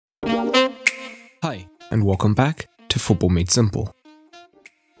Hi, and welcome back to Football Made Simple.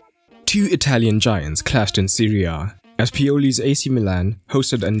 Two Italian giants clashed in Serie A as Pioli's AC Milan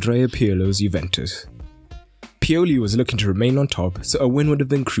hosted Andrea Pirlo's Juventus. Pioli was looking to remain on top, so a win would have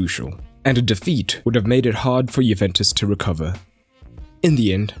been crucial, and a defeat would have made it hard for Juventus to recover. In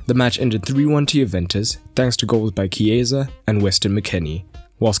the end, the match ended 3-1 to Juventus thanks to goals by Chiesa and Weston McKennie,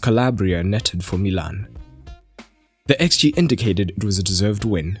 whilst Calabria netted for Milan. The XG indicated it was a deserved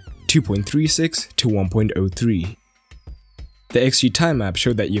win, 2.36 to 1.03. The XG time app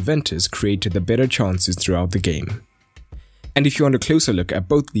showed that Juventus created the better chances throughout the game. And if you want a closer look at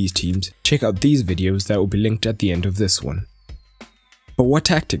both these teams, check out these videos that will be linked at the end of this one. But what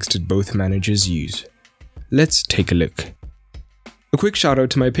tactics did both managers use? Let's take a look. A quick shout out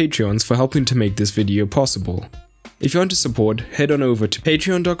to my Patreons for helping to make this video possible. If you want to support, head on over to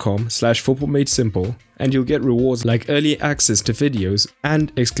patreon.com/footballmadesimple and you'll get rewards like early access to videos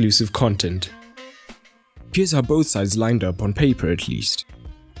and exclusive content. Here's how both sides lined up on paper at least.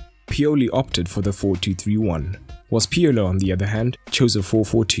 Pioli opted for the 4-2-3-1, whilst Pirlo on the other hand chose a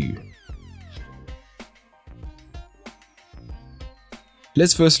 4-4-2.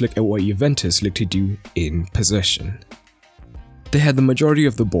 Let's first look at what Juventus looked to do in possession. They had the majority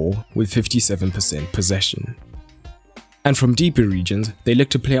of the ball with 57% possession. And from deeper regions, they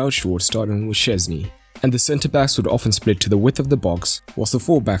looked to play out short starting with Szczesny, and the centre-backs would often split to the width of the box whilst the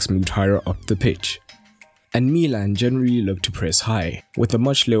full-backs moved higher up the pitch. And Milan generally looked to press high, with a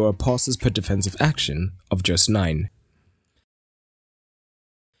much lower passes per defensive action of just 9.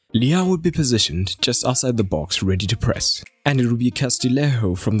 Leao would be positioned just outside the box ready to press, and it would be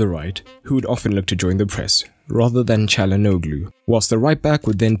Castillejo from the right who would often look to join the press, rather than Çalhanoğlu, whilst the right-back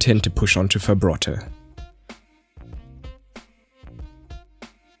would then tend to push onto Fabrotta.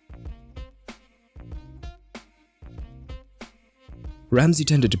 Ramsey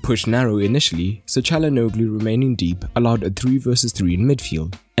tended to push narrow initially, so Çalhanoğlu remaining deep allowed a 3 vs 3 in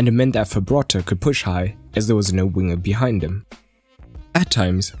midfield, and it meant that Fabrotta could push high as there was no winger behind him. At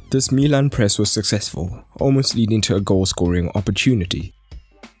times, this Milan press was successful, almost leading to a goal-scoring opportunity.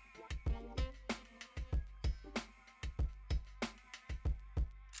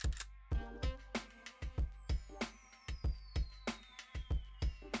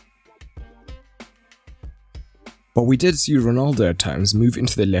 But we did see Ronaldo at times move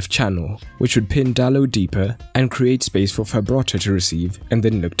into the left channel, which would pin Dalot deeper and create space for Fabrotta to receive and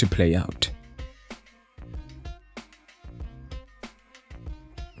then look to play out.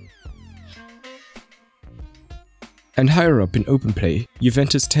 And higher up in open play,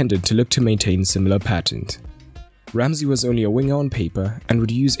 Juventus tended to look to maintain similar patterns. Ramsey was only a winger on paper and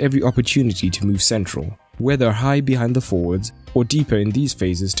would use every opportunity to move central, whether high behind the forwards or deeper in these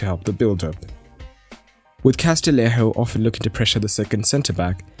phases to help the build-up. With Castillejo often looking to pressure the second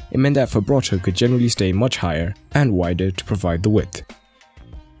centre-back, it meant that Fabrotta could generally stay much higher and wider to provide the width.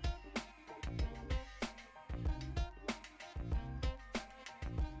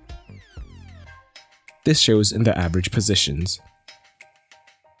 This shows in the average positions.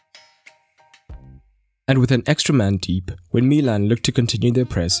 And with an extra man deep, when Milan looked to continue their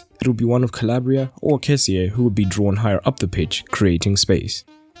press, it would be one of Calabria or Chiesa who would be drawn higher up the pitch, creating space.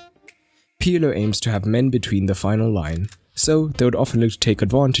 Pirlo aims to have men between the final line, so they would often look to take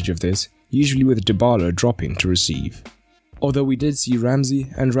advantage of this, usually with Dybala dropping to receive. Although we did see Ramsey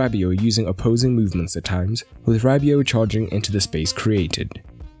and Rabiot using opposing movements at times, with Rabiot charging into the space created.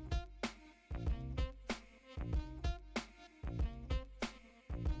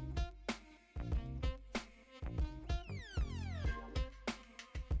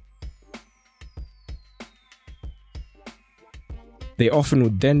 They often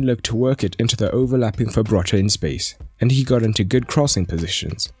would then look to work it into the overlapping Fabrotta in space, and he got into good crossing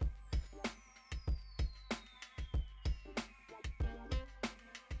positions.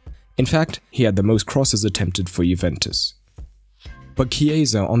 In fact, he had the most crosses attempted for Juventus. But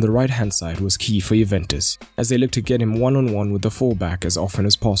Chiesa on the right hand side was key for Juventus, as they looked to get him one-on-one with the fullback as often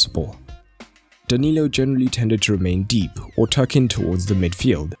as possible. Danilo generally tended to remain deep or tuck in towards the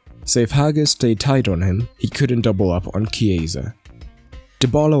midfield, so if Hager stayed tight on him, he couldn't double up on Chiesa.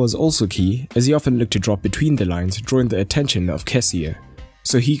 Dybala was also key, as he often looked to drop between the lines, drawing the attention of Chiesa,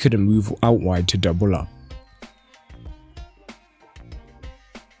 so he couldn't move out wide to double up.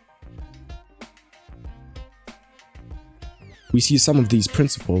 We see some of these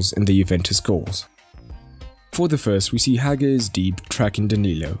principles in the Juventus goals. For the first, we see Hager is deep tracking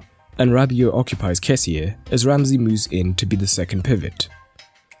Danilo, and Rabiot occupies Chiesa as Ramsey moves in to be the second pivot.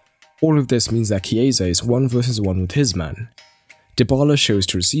 All of this means that Chiesa is 1 vs 1 with his man. Dybala shows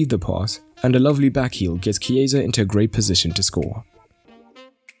to receive the pass, and a lovely backheel gets Chiesa into a great position to score.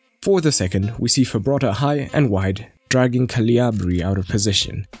 For the second, we see Fabrota high and wide, dragging Calabria out of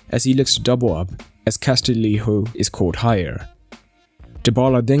position as he looks to double up as Castillejo is caught higher.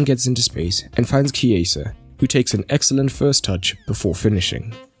 Dybala then gets into space and finds Chiesa, who takes an excellent first touch before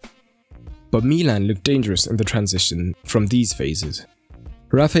finishing. But Milan looked dangerous in the transition from these phases.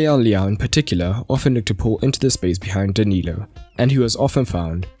 Rafael Leao in particular often looked to pull into the space behind Danilo, and he was often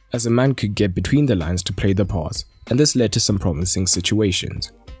found as a man could get between the lines to play the pass, and this led to some promising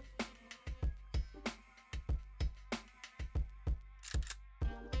situations.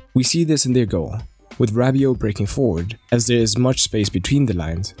 We see this in their goal, with Rabiot breaking forward as there is much space between the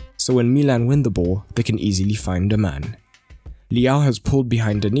lines, so when Milan win the ball, they can easily find a man. Leao has pulled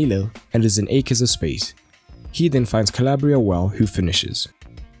behind Danilo and is in acres of space. He then finds Calabria well, who finishes.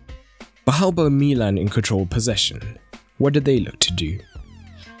 But how about Milan in controlled possession? What did they look to do?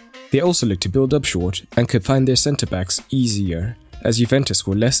 They also looked to build up short and could find their centre-backs easier, as Juventus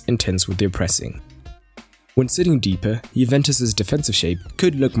were less intense with their pressing. When sitting deeper, Juventus' defensive shape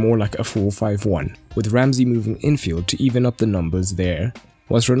could look more like a 4-5-1, with Ramsey moving infield to even up the numbers there,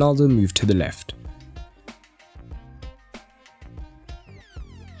 whilst Ronaldo moved to the left.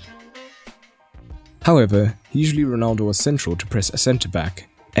 However, usually Ronaldo was central to press a centre-back,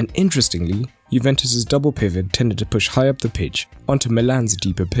 and interestingly, Juventus' double pivot tended to push high up the pitch onto Milan's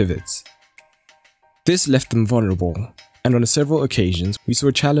deeper pivots. This left them vulnerable, and on several occasions we saw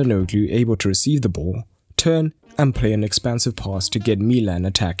Çalhanoğlu able to receive the ball, turn and play an expansive pass to get Milan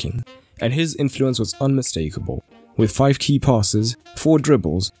attacking, and his influence was unmistakable, with 5 key passes, 4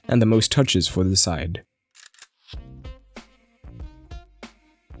 dribbles and the most touches for the side.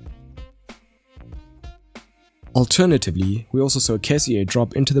 Alternatively, we also saw Kessié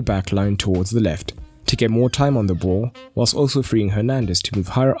drop into the back line towards the left to get more time on the ball, whilst also freeing Hernandez to move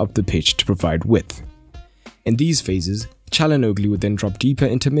higher up the pitch to provide width. In these phases, Çalhanoğlu would then drop deeper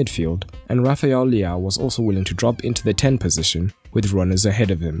into midfield, and Rafael Leao was also willing to drop into the 10 position with runners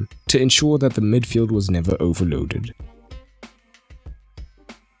ahead of him to ensure that the midfield was never overloaded.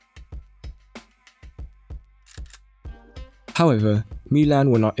 However,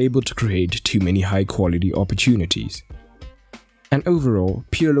 Milan were not able to create too many high-quality opportunities. And overall,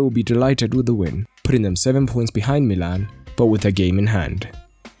 Pirlo will be delighted with the win, putting them 7 points behind Milan, but with their game in hand.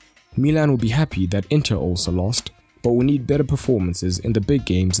 Milan will be happy that Inter also lost, but will need better performances in the big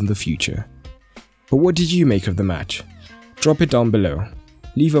games in the future. But what did you make of the match? Drop it down below.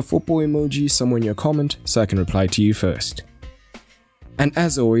 Leave a football emoji somewhere in your comment so I can reply to you first. And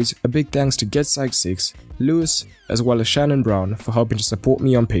as always, a big thanks to GetPsych6, Lewis, as well as Shannon Brown for helping to support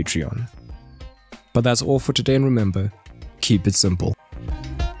me on Patreon. But that's all for today, and remember, keep it simple.